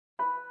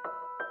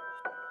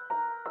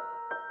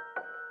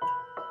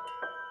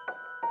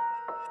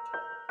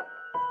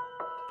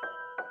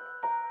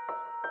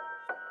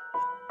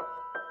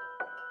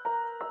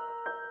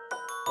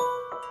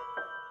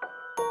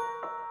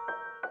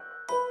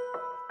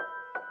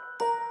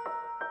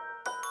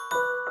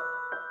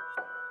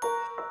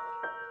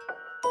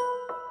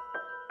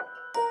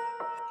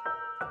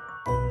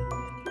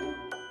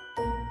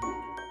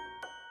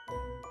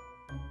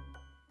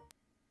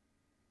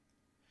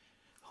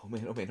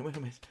man, oh man, oh man, oh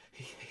man.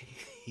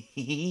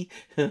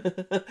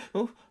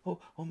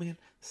 Oh man,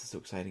 this is so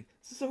exciting.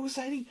 This is so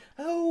exciting.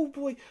 Oh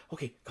boy.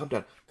 Okay, calm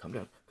down, calm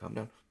down, calm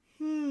down.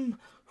 Hmm.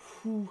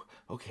 Whew.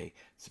 Okay,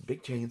 it's a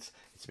big chance.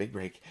 It's a big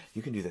break.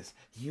 You can do this.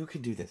 You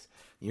can do this.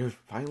 You're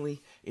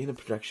finally in a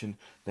production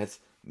that's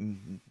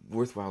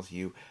worthwhile to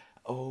you.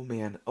 Oh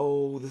man.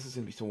 Oh, this is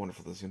gonna be so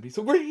wonderful. This is gonna be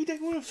so great.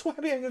 I'm so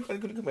happy. I'm gonna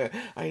come back.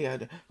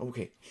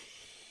 Okay.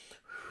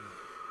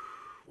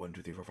 1,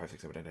 2, 3, 4, 5,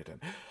 6, 7, 8, 9, 10.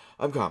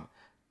 I'm calm.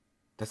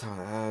 That's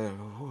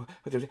how.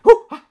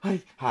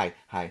 Hi, hi,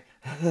 hi,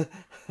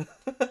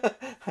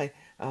 hi.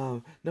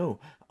 No.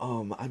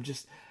 I'm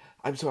just.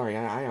 I'm sorry.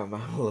 I am.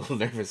 I'm a little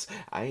nervous.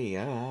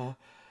 Yeah.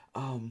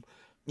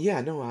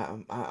 No.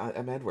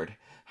 I'm Edward.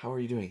 How are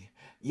you doing?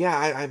 Yeah.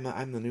 I'm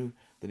the new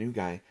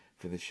guy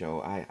for the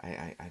show.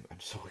 I'm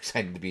so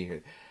excited to be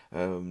here.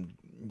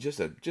 Just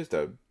a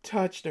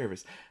touch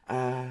nervous.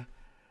 No.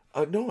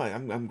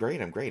 I'm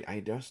great. I'm great.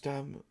 I just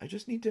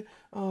need to.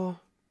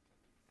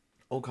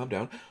 Oh, calm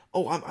down.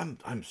 Oh,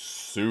 I'm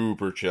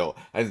super chill.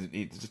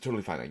 It's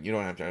totally fine. You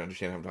don't have to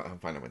understand. I'm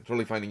fine. I'm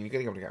totally fine. You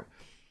can come to camp.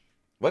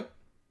 What?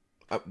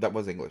 That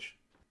was English.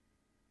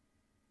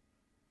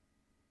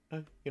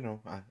 You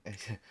know,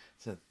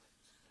 so,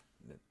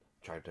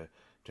 tried to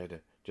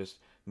just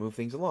move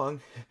things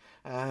along.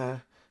 Uh,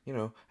 you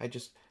know, I'm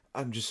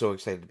just so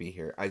excited to be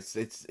here. It's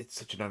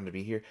such an honor to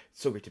be here.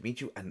 It's so great to meet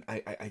you, and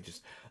I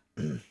just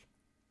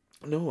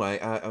no, I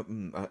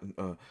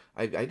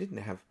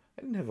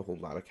didn't have a whole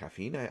lot of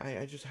caffeine.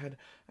 I just had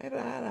I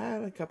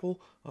had a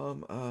couple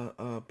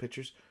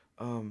pitchers.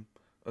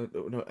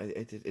 No,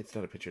 it's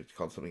not a pitcher. It's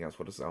called something else.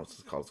 What is it else?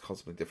 It's called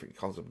something different.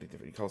 Call something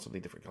different. Call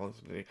something different. Call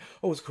something different.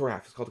 Oh, it's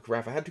carafe. It's called a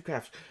carafe. I had two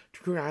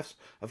carafes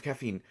of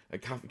caffeine.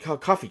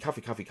 Coffee.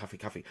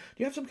 Do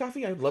you have some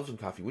coffee? I'd love some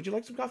coffee. Would you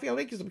like some coffee? I'll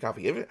make you some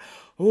coffee.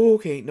 Oh,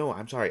 okay. No,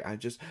 I'm sorry. I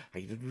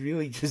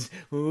really just.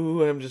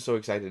 Ooh, I'm just so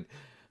excited.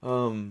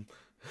 Um.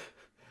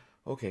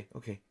 Okay.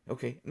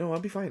 No,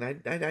 I'll be fine. I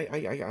can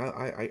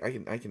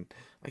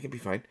be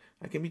fine.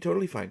 I can be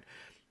totally fine.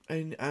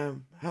 And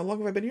how long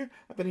have I been here?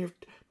 I've been here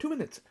 2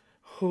 minutes.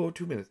 Oh,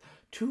 2 minutes,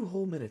 2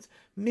 whole minutes.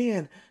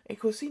 Man, it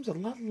seems a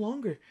lot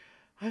longer.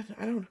 I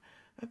don't.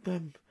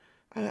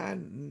 I, I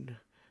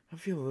I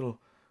feel a little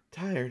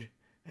tired,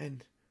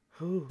 and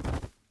oh,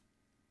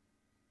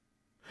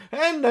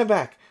 and I'm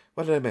back.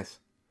 What did I miss?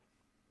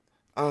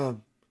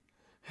 Um,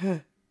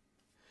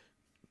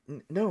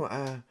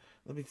 no.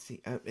 Let me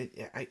see.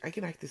 I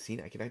can act the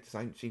scene. I can act the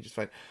scene just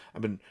fine.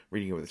 I've been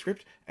reading over the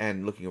script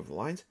and looking over the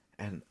lines,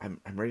 and I'm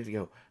ready to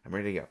go. I'm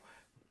ready to go.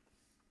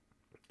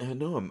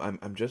 No,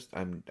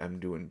 I'm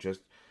doing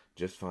just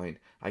fine.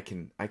 I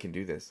can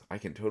do this. I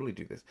can totally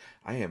do this.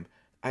 I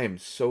am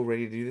so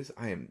ready to do this.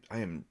 I'm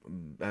mm,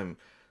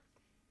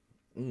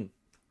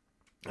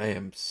 I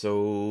am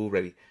so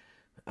ready.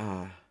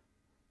 Uh,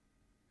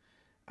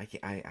 I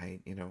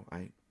can you know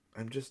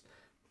I'm just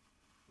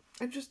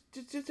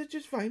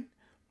just fine.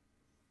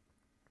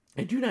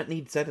 I do not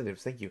need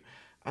sedatives, thank you.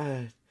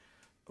 Uh,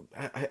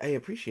 I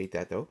appreciate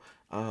that though.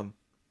 Um,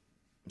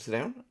 Sit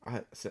down.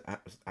 I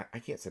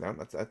can't sit down.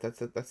 That's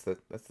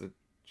the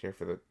chair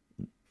for the.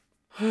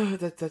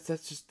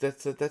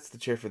 That's the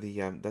chair for the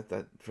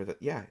that for the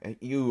yeah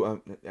you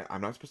I'm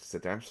not supposed to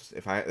sit there. I'm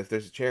supposed, if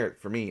there's a chair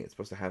for me, it's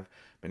supposed to have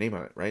my name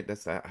on it, right?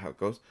 That's not how it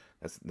goes.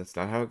 That's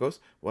not how it goes.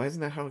 Why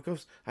isn't that how it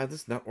goes? This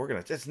is not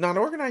organized. It's not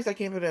organized. I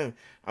can't put it.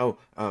 Oh,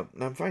 no,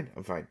 I'm fine.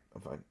 I'm sorry.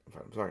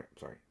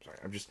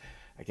 I'm just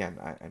again.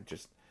 I'm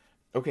just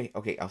okay.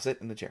 I'll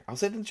sit in the chair. I'll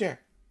sit in the chair.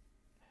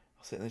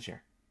 I'll sit in the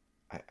chair.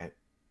 I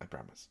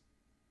promise.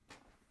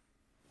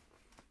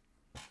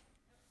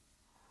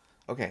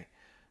 Okay,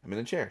 I'm in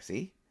the chair.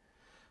 See,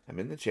 I'm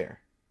in the chair.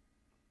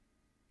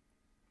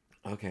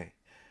 Okay,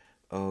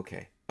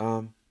 okay.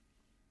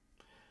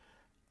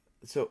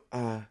 So,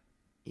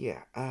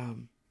 yeah.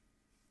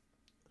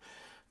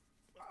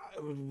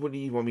 What do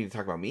you want me to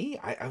talk about? Me?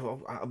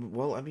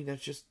 Well, I mean,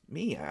 that's just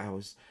me. I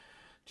was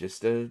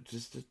just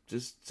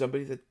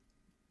somebody that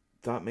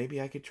thought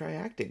maybe I could try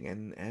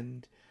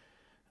acting,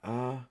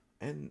 uh,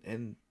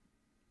 and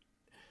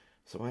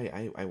so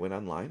I went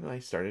online and I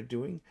started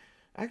doing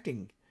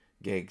acting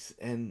gigs,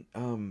 and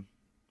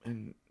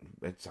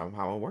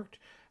somehow it worked,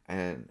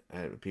 and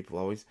people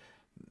always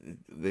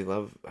they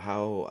love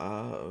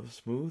how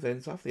smooth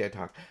and softly I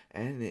talk,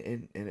 and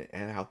it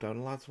helped out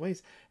in lots of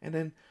ways. And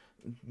then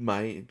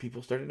my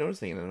people started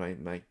noticing, and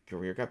then my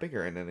career got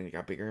bigger, and then it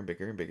got bigger and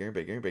bigger and bigger and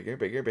bigger and bigger and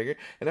bigger and bigger,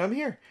 and now I'm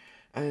here,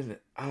 and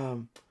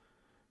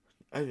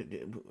I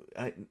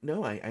I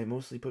no I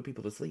mostly put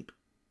people to sleep.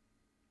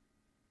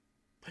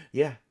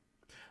 Yeah.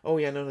 Oh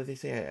yeah, no, they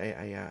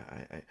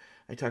say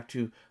I talk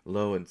too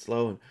low and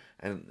slow,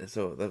 and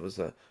so that was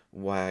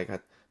why I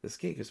got this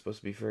gig. Is supposed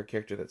to be for a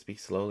character that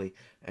speaks slowly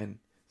and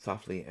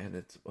softly, and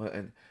it's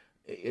and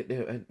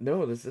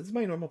no, this is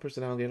my normal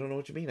personality. I don't know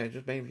what you mean. I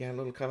just maybe had a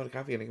little cup of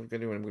coffee, and I'm gonna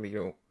do what I'm gonna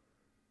go.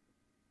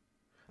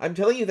 I'm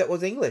telling you that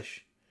was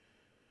English.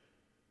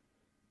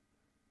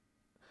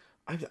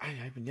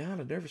 I'm not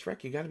a nervous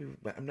wreck. You gotta be.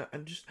 I'm not. I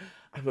just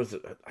happen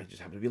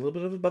to be a little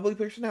bit of a bubbly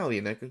personality,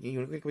 and I,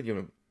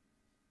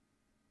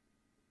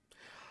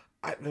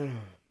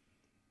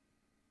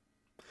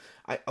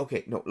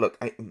 okay. No, look.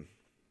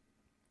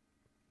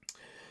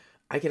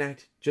 I can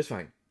act just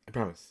fine. I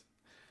promise.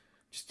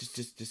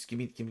 Just give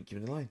me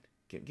the line.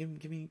 Give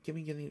me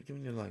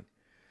the line,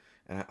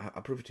 and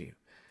I'll prove it to you.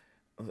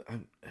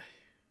 I'm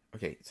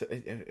okay. So,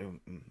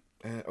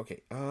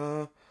 okay.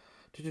 I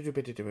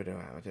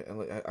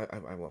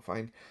will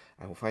find.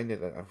 I will find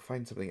it. I will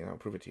find something, and I'll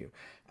prove it to you.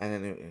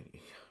 And then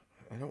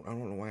I don't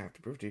know why I have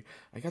to prove it to you.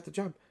 I got the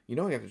job. You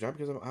know I got the job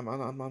because I'm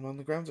on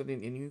the grounds, and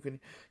you can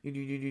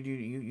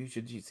you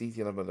should see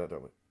the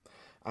other.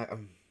 I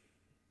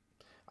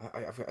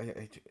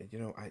you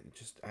know I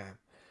just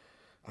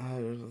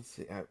let's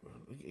see. I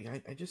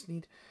just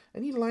need. I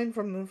need a line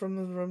from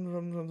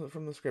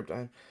the script.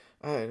 Uh,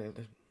 I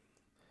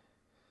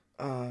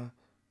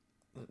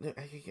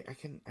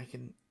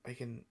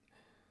can.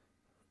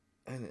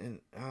 And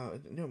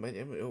no, man.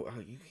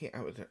 You can't.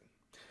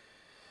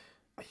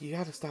 You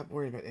gotta stop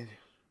worrying about it.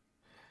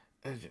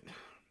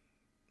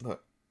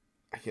 Look,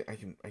 I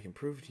can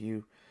prove to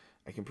you.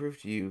 I can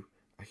prove to you.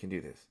 I can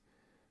do this.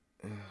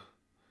 Uh,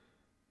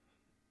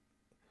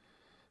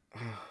 uh,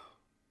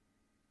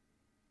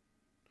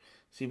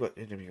 see what?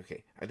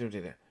 Okay, I don't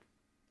do that.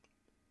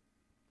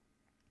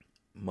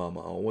 Mama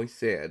always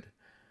said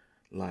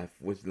life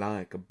was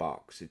like a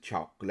box of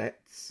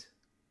chocolates.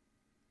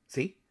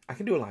 See? I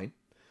can do a line.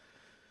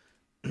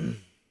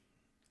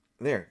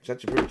 There,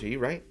 that should prove it to you,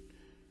 right?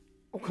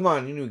 Oh, come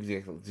on, you knew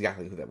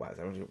exactly who that was.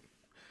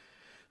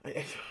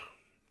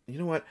 You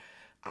know what?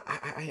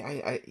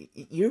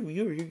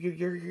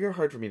 You're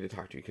hard for me to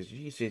talk to because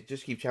you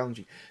just keep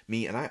challenging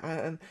me, and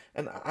I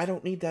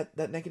don't need that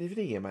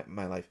negativity in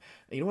my life.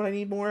 You know what I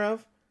need more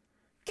of?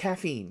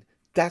 Caffeine.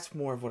 That's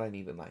more of what I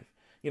need in life.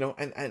 You know,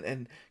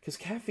 and because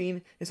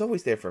caffeine is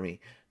always there for me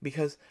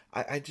because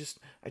I just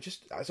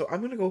so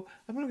I'm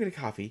gonna get a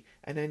coffee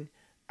and then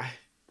I'm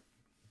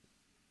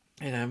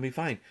gonna be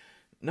fine.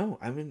 No,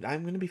 I'm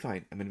gonna be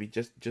fine. I'm gonna be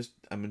just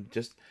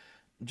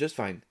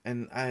fine.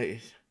 And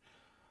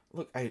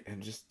look,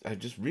 I'm just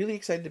really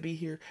excited to be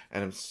here,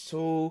 and I'm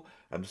so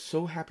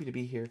happy to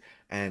be here.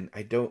 And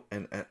I don't,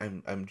 and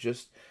I'm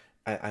just.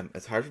 I'm.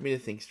 It's hard for me to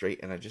think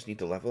straight, and I just need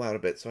to level out a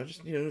bit. So I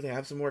just to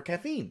have some more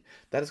caffeine.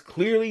 That is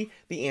clearly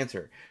the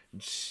answer.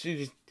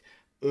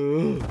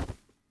 Ugh.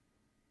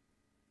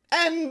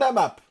 And I'm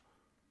up.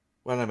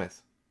 What did I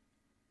miss?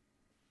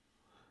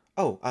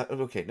 Oh,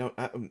 okay. No,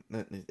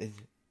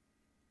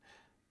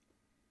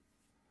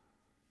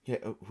 yeah.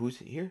 Who's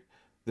here?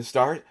 The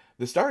star's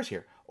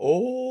here.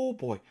 Oh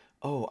boy.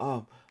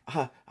 Oh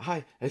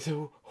hi.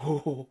 So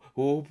oh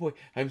boy.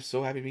 I'm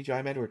so happy to meet you.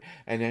 I'm Edward.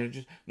 And I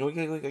just no.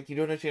 You don't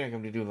understand. I'm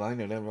going to do the line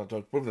and then I'll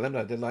prove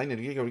the line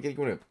and get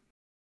going.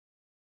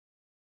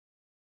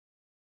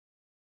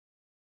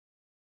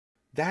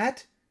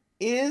 That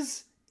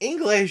is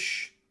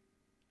English.